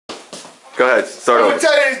Go ahead. Start I'm over. gonna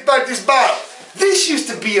tell you about this bottle. This used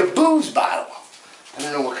to be a booze bottle. I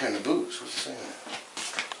don't know what kind of booze. What's it saying?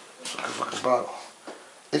 What's the fucking bottle?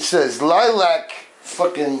 It says lilac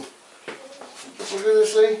fucking. What the fuck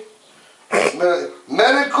does it say?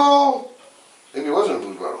 Medical. Maybe it wasn't a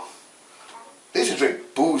booze bottle. They used to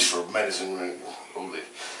drink booze for medicine.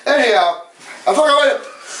 Anyhow, I got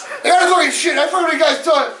the fucking shit. I fucking the guy's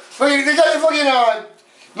talking. They got the fucking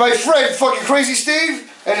my friend, fucking Crazy Steve,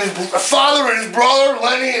 and his father and his brother,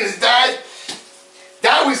 Lenny and his dad.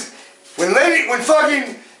 That was when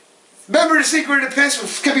fucking, remember the Secret of the Piss when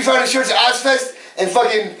Skippy found his shirts at Ozfest and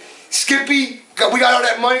fucking Skippy, we got all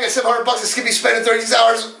that money, got $700 and Skippy spent it 36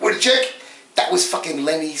 hours with a chick? That was fucking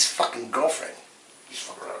Lenny's fucking girlfriend. He's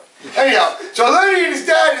fucking around. Anyhow, so Lenny and his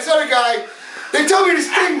dad and this other guy, they told me this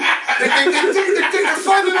thing, they're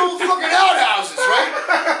finding old fucking outhouses, right?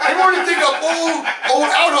 They want to dig up old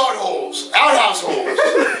outhouse holes.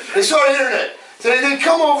 They saw the internet. So they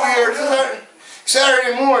come over here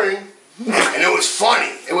Saturday morning, and it was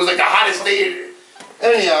funny. It was like the hottest day.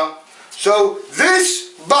 Anyhow, so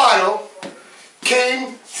this bottle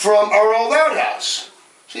came from our old outhouse.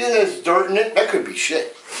 See, there's dirt in it. That could be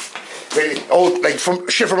shit. Old, like from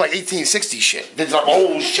 1860 shit. There's like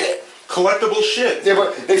old shit. Collectible shit. Yeah,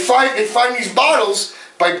 but they find these bottles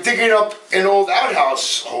by digging up in old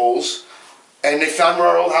outhouse holes, and they found where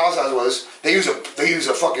our old house was. They use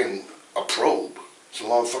a fucking probe. It's a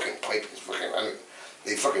long fucking pipe. It's fucking.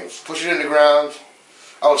 They fucking push it in the ground.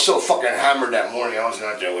 I was so fucking hammered that morning. I wasn't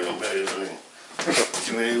out there with no better.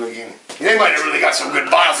 They might have really got some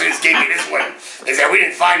good bottles. They just gave me this one. They said we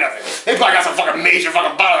didn't find nothing. They probably got some fucking major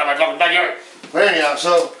fucking bottle in my fucking backyard. But anyhow,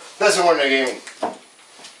 so that's the one they gave me.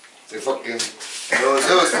 They fucking. It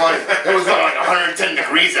was funny. It was like 110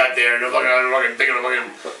 degrees out there, and they're fucking thinking of fucking.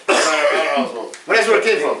 But that's where it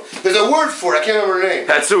came from. There's a word for it. I can't remember the name.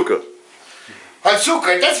 Hatsuka.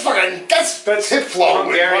 Hatsuka. That's hip flow.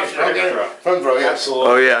 Hungarian front throw. Yeah. Absolutely.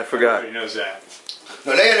 Oh yeah, I forgot. Everybody knows that.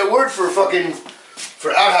 No, they had a word for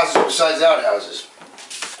outhouses besides outhouses.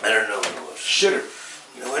 I don't know what it was. Shitter.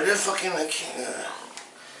 You know what? They're fucking. I can't.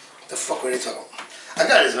 What the fuck were they talking about? I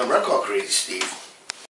got his number. I call Crazy Steve.